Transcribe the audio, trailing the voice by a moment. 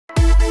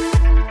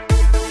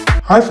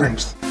Hi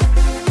friends,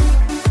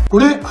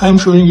 today I am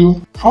showing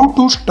you how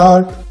to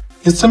start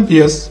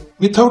smps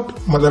without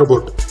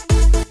motherboard.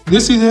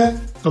 This is a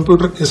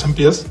computer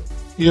smps.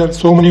 Here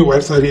so many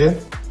wires are here.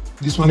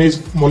 This one is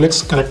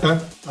Molex connector,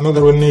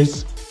 another one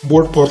is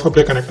board power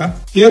supply connector.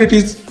 Here it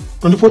is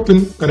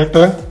 24-pin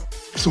connector,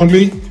 it's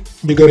only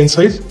bigger in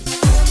size.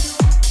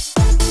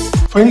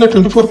 Find the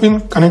 24-pin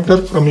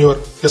connector from your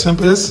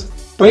smps.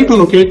 Try to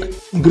locate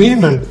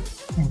green and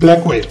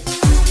black wire.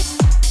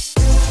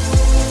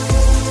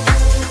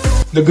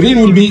 The green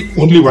will be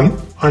only one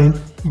and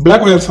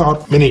black wires are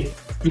many.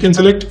 You can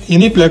select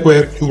any black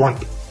wire you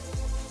want.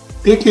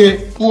 Take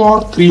a 2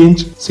 or 3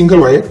 inch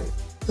single wire,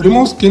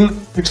 remove skin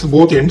at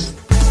both ends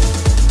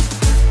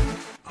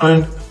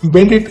and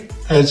bend it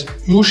as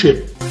U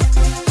shape.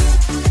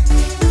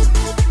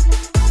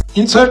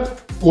 Insert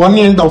one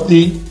end of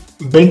the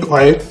bent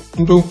wire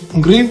into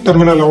green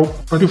terminal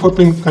of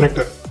 24-pin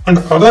connector and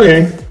other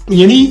end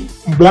to any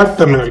black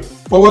terminal.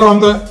 Power on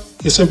the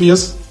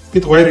smps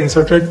with wire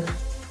inserted.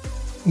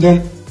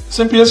 Then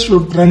smps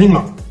should running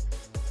now.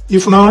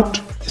 If not,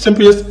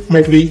 smps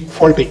might be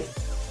faulty.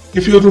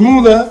 If you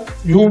remove the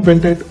U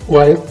bented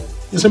wire,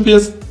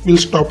 smps will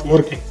stop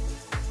working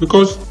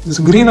because this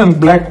green and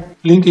black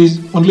link is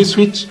only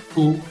switch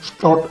to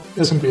start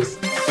smps.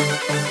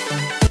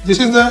 This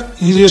is the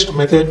easiest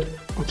method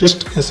to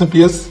test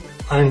smps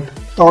and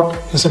start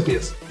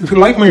smps. If you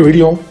like my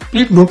video,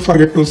 please don't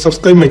forget to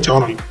subscribe my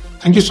channel.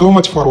 Thank you so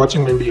much for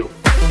watching my video.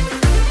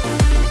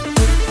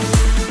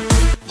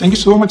 Thank you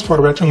so much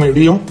for watching my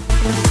video.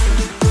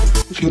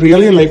 If you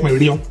really like my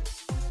video,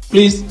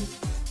 please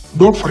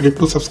don't forget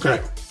to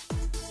subscribe.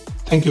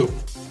 Thank you.